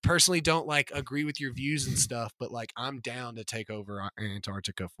 personally don't like agree with your views and stuff, but like I'm down to take over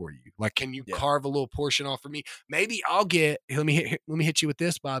Antarctica for you. Like, can you carve a little portion off for me? Maybe I'll get, let me hit you with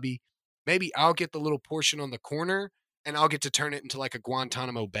this, Bobby. Maybe I'll get the little portion on the corner and I'll get to turn it into like a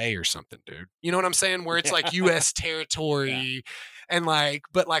Guantanamo Bay or something, dude. You know what I'm saying? Where it's like US territory and like,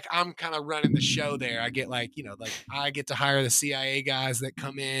 but like I'm kind of running the show there. I get like, you know, like I get to hire the CIA guys that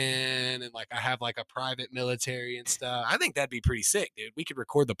come in and like I have like a private military and stuff. I think that'd be pretty sick, dude. We could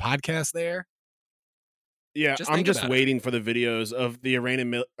record the podcast there. Yeah, Just I'm think just about it. waiting for the videos of the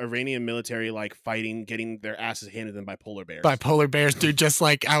Iranian military like fighting, getting their asses handed to them by polar bears. By polar bears, dude, just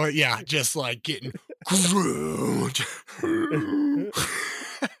like just like getting groomed.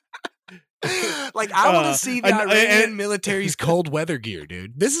 Like I want to see the Iranian military's cold weather gear,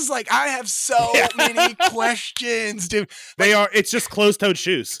 dude. This is like I have so many questions, dude. It's just closed-toed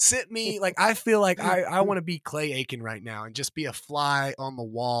shoes. Sit me like I feel like I want to be Clay Aiken right now and just be a fly on the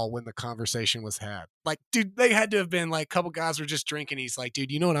wall when the conversation was had. Like, dude, they had to have been like a couple guys were just drinking. He's like,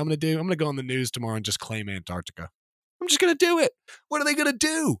 dude, you know what I'm gonna do? I'm gonna go on the news tomorrow and just claim Antarctica. I'm just gonna do it. What are they gonna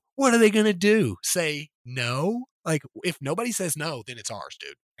do? What are they gonna do? Say no? Like, if nobody says no, then it's ours,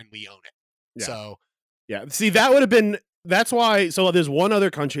 dude, and we own it. Yeah. So Yeah, see, that would have been. That's why. So there's one other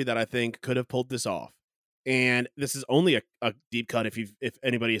country that I think could have pulled this off, and this is only a deep cut if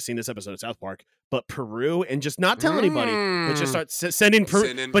anybody has seen this episode of South Park. But Peru, and just not tell anybody, but just start sending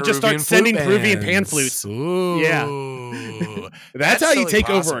Peruvian pan flutes. Ooh. Yeah. That's how you totally take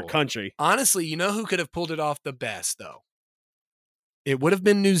over possible. a country. Honestly, you know who could have pulled it off the best though? it would have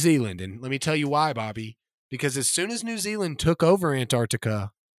been New Zealand. And let me tell you why, Bobby. Because as soon as New Zealand took over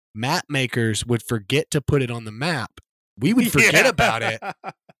Antarctica, map makers would forget to put it on the map. We would forget about it.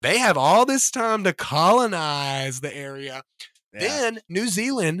 They have all this time to colonize the area. Yeah. Then New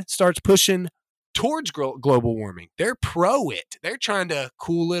Zealand starts pushing towards global warming. They're pro it. They're trying to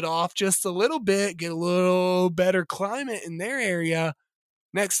cool it off just a little bit, get a little better climate in their area.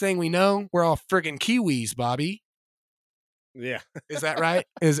 Next thing we know, we're all friggin' Kiwis, Bobby. Yeah. Is that right?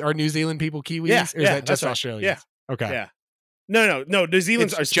 Are New Zealand people Kiwis? Yeah, Or is yeah, that just that's right. Australians? Yeah. Okay. Yeah. No. New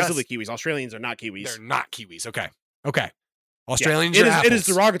Zealand's It's are specifically Kiwis. Australians are not Kiwis. They're not Kiwis. Okay. Australians Yeah. are apples. It is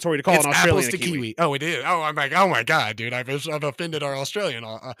derogatory to call It's an Australian apples to a Kiwi. kiwi. Oh, it is. Oh, I'm like, oh my God, dude. I've offended our Australian.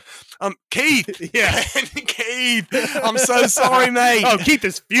 Keith. Yeah. Keith. I'm so sorry, mate. Oh, Keith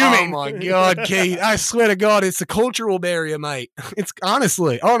is fuming. Oh my God, Keith. I swear to God, it's a cultural barrier, mate. It's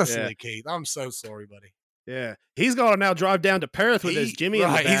honestly, Yeah. Keith. I'm so sorry, buddy. Yeah. He's going to now drive down to Perth with his Jimmy in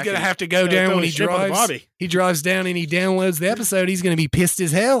the Right, back he's gonna and have to go go down throw when a he shrimp on the drives. Bobby. He drives down and he downloads the episode. He's gonna be pissed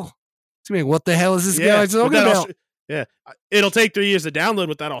as hell. He's gonna be like, what the hell is this guy with talking that about? Yeah. It'll take 3 years to download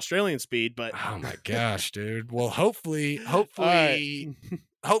with that Australian speed, but Oh my gosh, dude. Well, hopefully, All right.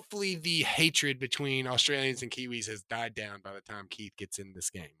 hopefully the hatred between Australians and Kiwis has died down by the time Keith gets in this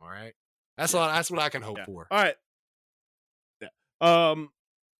game. All right. That's what I can hope Yeah. for. All right. Yeah.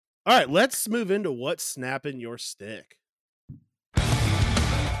 All right, let's move into what's snapping your stick.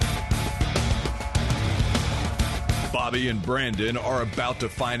 Bobby and Brandon are about to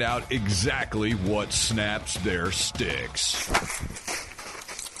find out exactly what snaps their sticks.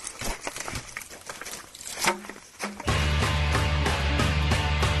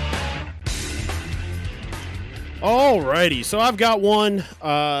 Alrighty, so I've got one,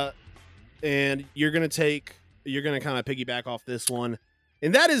 and you're gonna kind of piggyback off this one,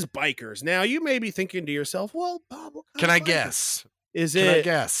 and that is bikers. Now, you may be thinking to yourself, "Well, Bob, what kind Can of I biker? guess? Is Can I it?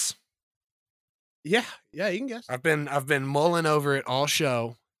 guess? Yeah, you can guess. I've been mulling over it all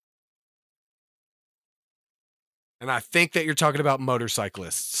show. And I think that you're talking about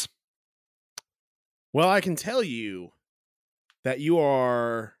motorcyclists. Well, I can tell you that you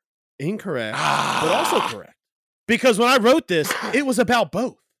are incorrect, but also correct, because when I wrote this, it was about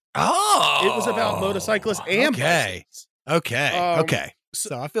both. Oh, It was about motorcyclists and okay. bicycles. Okay. Okay. So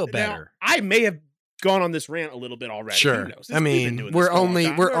So I feel now, better. I may have gone on this rant a little bit already. Who Sure. knows? I We've been mean, doing we're this for a long only-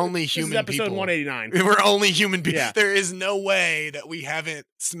 time. we're only This human is episode people. 189. We're only human beings. Yeah. There is no way that we haven't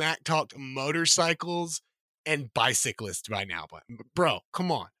smack talked motorcycles and bicyclists by now. But bro,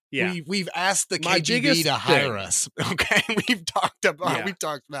 come on. Yeah. We've asked the My KGB biggest to hire thing- us. Okay. We've talked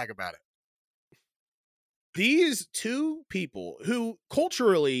smack about it. These two people who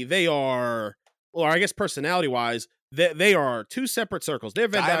culturally they are, or I guess personality wise, they are two separate circles. Their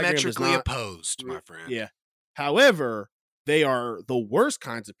Venn diagram is Diametrically not opposed, my friend. Yeah. However, they are the worst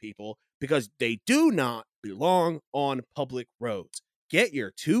kinds of people because they do not belong on public roads. Get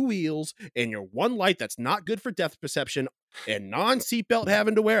your two wheels and your one light that's not good for depth perception and non-seatbelt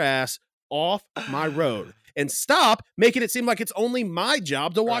having to wear ass off my road. And stop making it seem like it's only my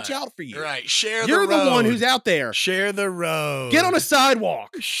job to watch Right. out for you. Right. Share You're the road. the one who's out there. Share the road. Get on a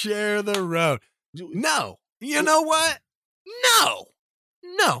sidewalk. Share the road. No. You know what? No.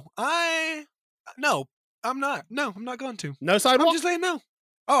 I'm not. No, I'm not going to. No I'm sidewalk? just saying no.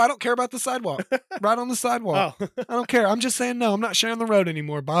 Oh, I don't care about the sidewalk. Right on the sidewalk. Oh. I don't care. I'm just saying no. I'm not sharing the road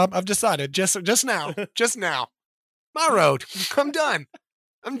anymore, Bob. I've decided just now. My road. I'm done.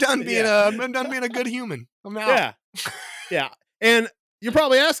 I'm done being a good human. I'm out. Yeah. Yeah. And you're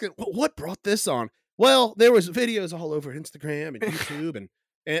probably asking, well, what brought this on? Well, there was videos all over Instagram and YouTube and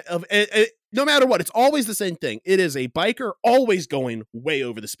no matter what, it's always the same thing. It is a biker always going way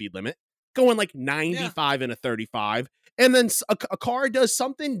over the speed limit, going like 95 in a 35. And then a car does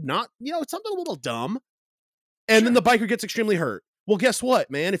something something a little dumb. And then the biker gets extremely hurt. Well, guess what,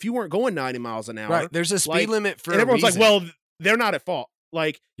 man? If you weren't going 90 miles an hour, Right. There's a speed limit for and everyone's reason. like, well, they're not at fault.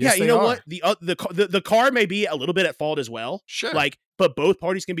 Like, Yes, yeah, you they know are. what? The car may be a little bit at fault as well. Sure. Like, but both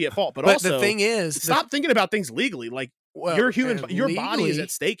parties can be at fault. But but also, the thing is, stop thinking about things legally. Like, your body is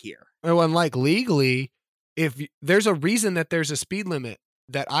at stake here. Well, and like legally, there's a reason that there's a speed limit,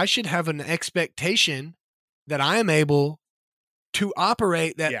 that I should have an expectation that I am able to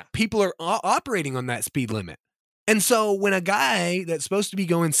operate, that people are operating on that speed limit. And so when a guy that's supposed to be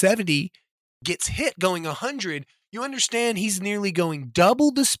going 70 gets hit going 100, you understand he's nearly going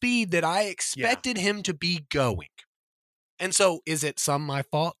double the speed that I expected him to be going. And so is it my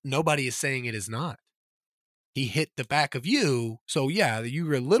fault? Nobody is saying it is not. He hit the back of you. So yeah, you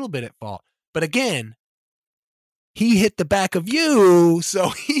were a little bit at fault. But again, he hit the back of you. So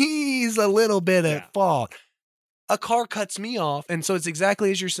he's a little bit at fault. a car cuts me off, and so it's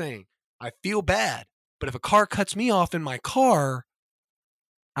exactly as you're saying. I feel bad, but if a car cuts me off in my car,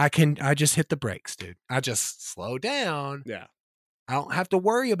 I just hit the brakes, dude. I just slow down. Yeah. I don't have to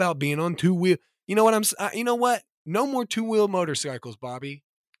worry about being on two-wheel. You know what? No more two-wheel motorcycles, Bobby.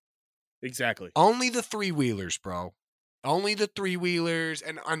 Exactly. Only the three-wheelers, bro. Only the three-wheelers,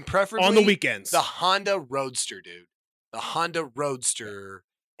 and preferably on the weekends. The Honda Roadster, dude. The Honda Roadster.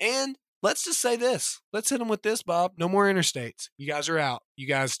 And let's just say this. Let's hit them with this, Bob. No more interstates. You guys are out. You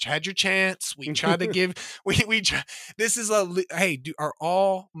guys had your chance. We tried to give. This is hey. Are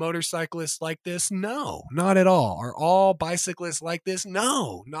all motorcyclists like this? No, not at all. Are all bicyclists like this?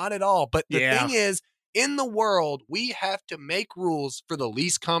 No, not at all. But the thing is, in the world, we have to make rules for the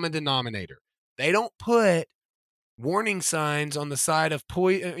least common denominator. They don't put warning signs on the side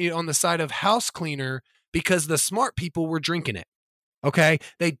of house cleaner because the smart people were drinking it. Okay,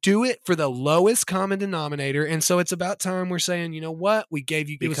 they do it for the lowest common denominator, and so it's about time we're saying, you know what, we gave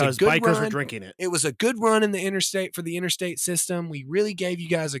you because it was a good bikers run. were drinking it. It was a good run in the interstate system. We really gave you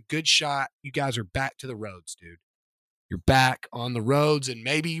guys a good shot. You guys are back to the roads, dude. You're back on the roads, and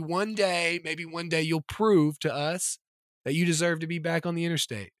maybe one day you'll prove to us that you deserve to be back on the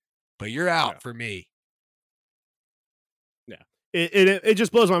interstate. But you're out for me. Yeah, it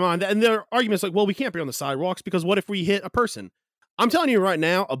just blows my mind. And there are arguments like, well, we can't be on the sidewalks because what if we hit a person? I'm telling you right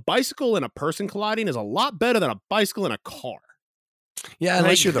now, a bicycle and a person colliding is a lot better than a bicycle and a car. Yeah,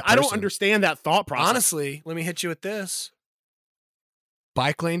 unless you're the person. I don't understand that thought process. Honestly, let me hit you with this.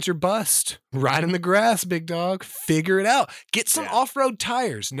 Bike lanes are bust. Ride in the grass, big dog. Figure it out. Get some off-road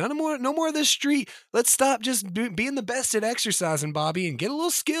tires. No more of this street. Let's stop just being the best at exercising, Bobby, and get a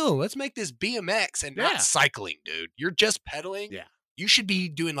little skill. Let's make this BMX and not cycling, dude. You're just pedaling. Yeah. You should be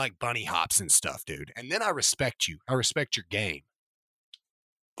doing like bunny hops and stuff, dude. And then I respect you. I respect your game.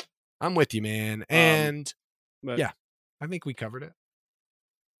 I'm with you, man. And I think we covered it.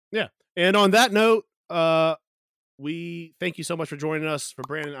 Yeah. And on that note, we thank you so much for joining us. For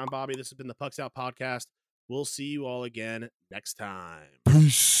Brandon, I'm Bobby. This has been the Pucks Out Podcast. We'll see you all again next time.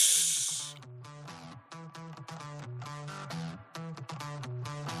 Peace.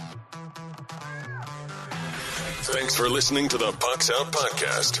 Thanks for listening to the Pucks Out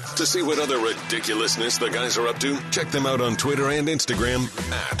Podcast. To see what other ridiculousness the guys are up to, check them out on Twitter and Instagram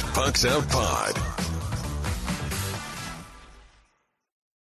 @PucksOutPod.